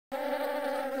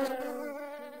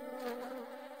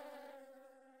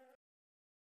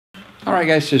All right,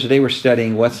 guys, so today we're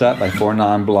studying What's Up by Four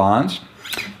Non Blondes.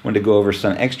 I wanted to go over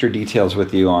some extra details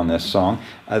with you on this song.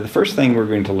 The first thing we're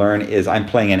going to learn is I'm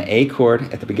playing an A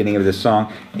chord at the beginning of this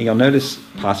song, and you'll notice,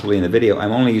 possibly in the video,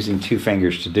 I'm only using 2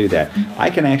 fingers to do that.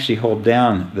 I can actually hold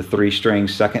down the 3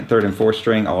 strings, 2nd, 3rd, and 4th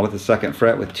string, all at the 2nd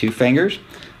fret with 2 fingers.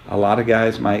 A lot of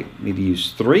guys might need to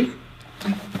use 3.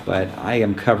 But I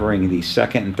am covering the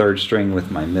 2nd and 3rd string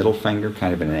with my middle finger,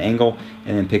 kind of in an angle,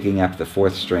 and then picking up the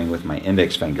 4th string with my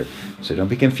index finger. So don't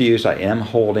be confused, I am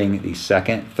holding the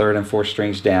 2nd, 3rd, and 4th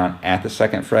strings down at the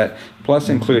 2nd fret, plus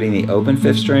including the open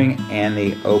 5th string and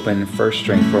the open 1st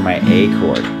string for my A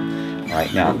chord. All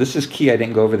right, now this is key, I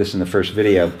didn't go over this in the first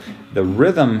video. The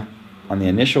rhythm on the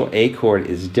initial A chord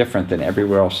is different than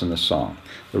everywhere else in the song.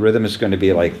 The rhythm is going to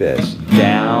be like this.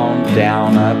 Down,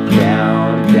 down, up,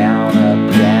 down, down,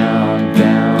 up, down,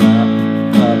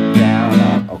 down, up, down,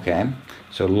 up. Okay?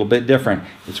 So a little bit different.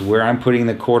 It's where I'm putting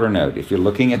the quarter note. If you're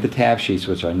looking at the tab sheets,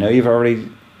 which I know you've already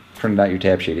printed out your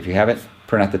tab sheet. If you haven't,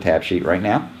 print out the tab sheet right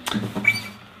now.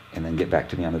 And then get back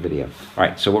to me on the video. All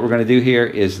right, so what we're going to do here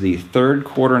is the 3rd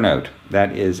quarter note.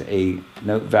 That is a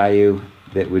note value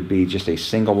that would be just a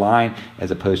single line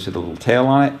as opposed to the little tail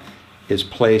on it, is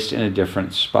placed in a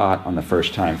different spot on the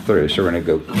first time through. So we're going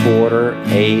to go quarter,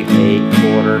 8, 8,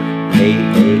 quarter, 8,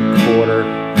 8, quarter,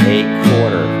 8,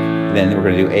 quarter. Then we're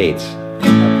going to do 8s.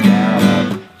 Up,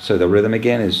 down, up. So the rhythm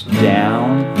again is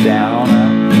down, down,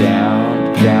 up,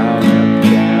 down, down, up,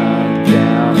 down,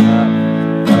 down,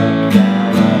 up,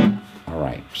 down, up. All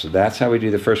right, so that's how we do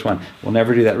the first one. We'll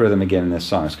never do that rhythm again in this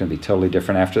song. It's going to be totally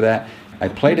different after that. I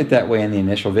played it that way in the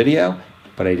initial video,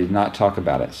 but I did not talk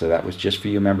about it. So that was just for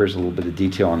you members, a little bit of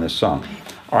detail on this song.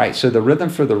 All right, so the rhythm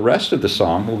for the rest of the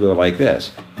song will go like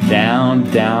this. Down,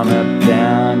 down, up,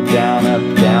 down, down, up,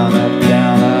 down, up,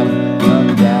 down,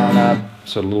 up, down, up.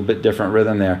 So a little bit different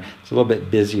rhythm there. It's a little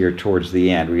bit busier towards the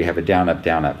end where you have a down, up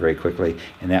very quickly,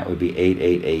 and that would be 8,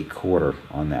 8, 8 quarter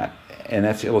on that. And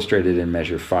that's illustrated in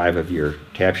measure 5 of your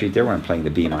tab sheet there when I'm playing the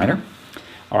B minor.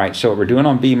 All right, so what we're doing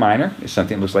on B minor is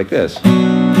something that looks like this.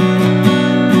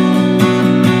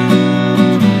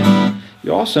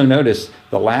 You also notice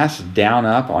the last down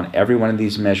up on every one of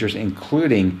these measures,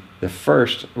 including the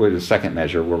first or the 2nd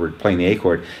measure where we're playing the A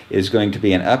chord, is going to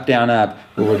be an up, down, up,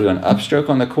 where we're doing an upstroke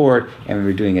on the chord and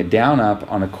we're doing a down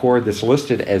up on a chord that's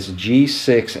listed as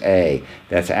G6A.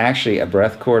 That's actually a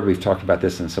breath chord. We've talked about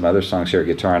this in some other songs here at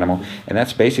Guitar Animal, and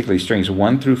that's basically strings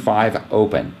 1 through 5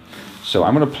 open. So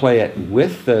I'm going to play it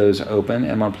with those open,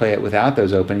 and I'm going to play it without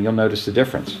those open, and you'll notice the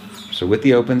difference. So with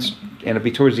the opens, and it'll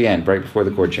be towards the end, right before the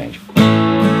chord change.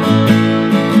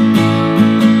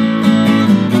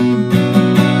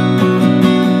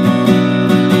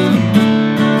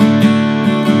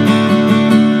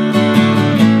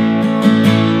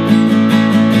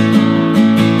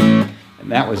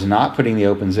 And that was not putting the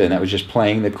opens in, that was just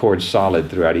playing the chord solid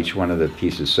throughout each one of the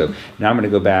pieces. So now I'm going to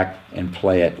go back and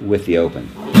play it with the open.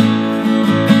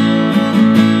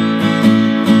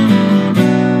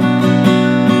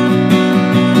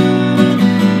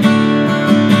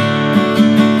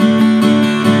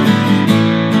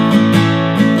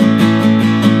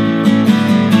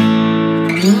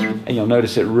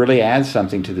 Notice it really adds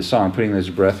something to the song, putting those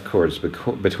breath chords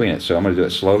between it. So I'm going to do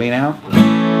it slowly now.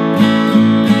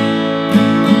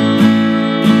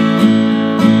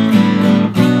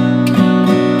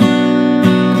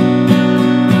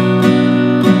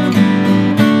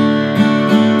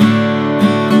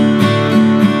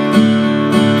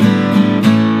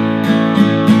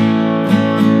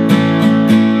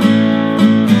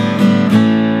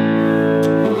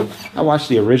 I watched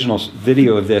the original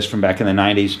video of this from back in the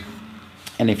 90s.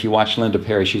 And if you watch Linda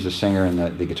Perry, she's a singer and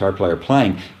the guitar player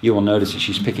playing, you will notice that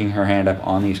she's picking her hand up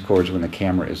on these chords when the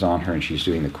camera is on her and she's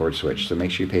doing the chord switch. So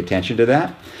make sure you pay attention to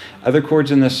that. Other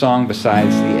chords in this song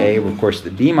besides the A were, of course,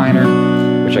 the D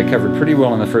minor, which I covered pretty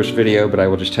well in the first video, but I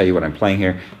will just tell you what I'm playing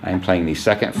here. I'm playing the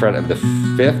 2nd fret of the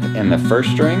 5th and the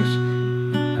 1st strings.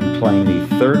 I'm playing the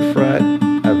 3rd fret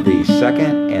of the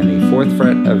 2nd and the 4th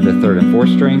fret of the 3rd and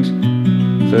 4th strings.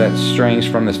 So that's strings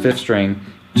from the 5th string.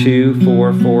 2,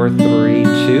 4, 4, 3,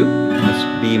 2.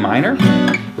 That's B minor.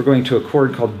 We're going to a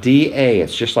chord called DA.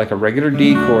 It's just like a regular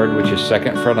D chord, which is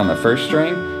 2nd fret on the 1st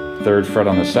string, 3rd fret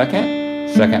on the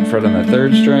 2nd, 2nd fret on the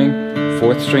 3rd string,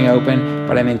 4th string open,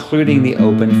 but I'm including the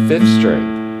open 5th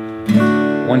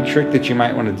string. One trick that you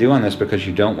might want to do on this, because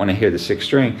you don't want to hear the 6th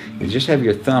string, is just have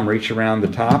your thumb reach around the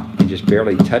top and just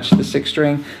barely touch the 6th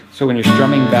string. So when you're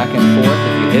strumming back and forth,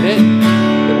 if you hit it,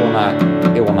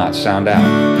 it will not sound out.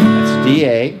 That's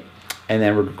DA, and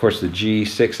then of course the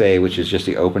G6A, which is just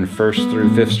the open 1st through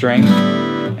 5th strings,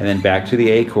 and then back to the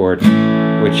A chord,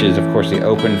 which is, of course, the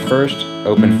open first,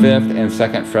 open fifth, and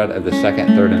second fret of the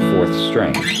second, third, and fourth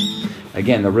strings.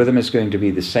 Again, the rhythm is going to be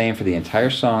the same for the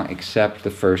entire song except the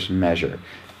first measure.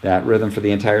 That rhythm for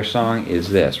the entire song is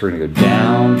this. We're going to go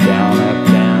down, down, up,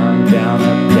 down, down,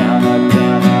 up, down, up,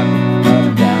 down, up,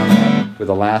 up, down, up, where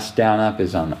the last down, up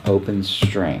is on open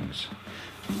strings.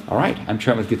 All right, I'm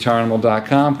Trent with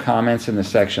GuitarAnimal.com. Comments in the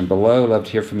section below. Love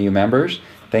to hear from you members.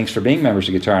 Thanks for being members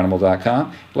of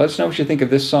GuitarAnimal.com. Let us know what you think of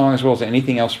this song as well as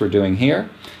anything else we're doing here.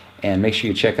 And make sure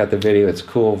you check out the video. It's a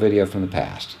cool video from the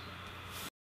past.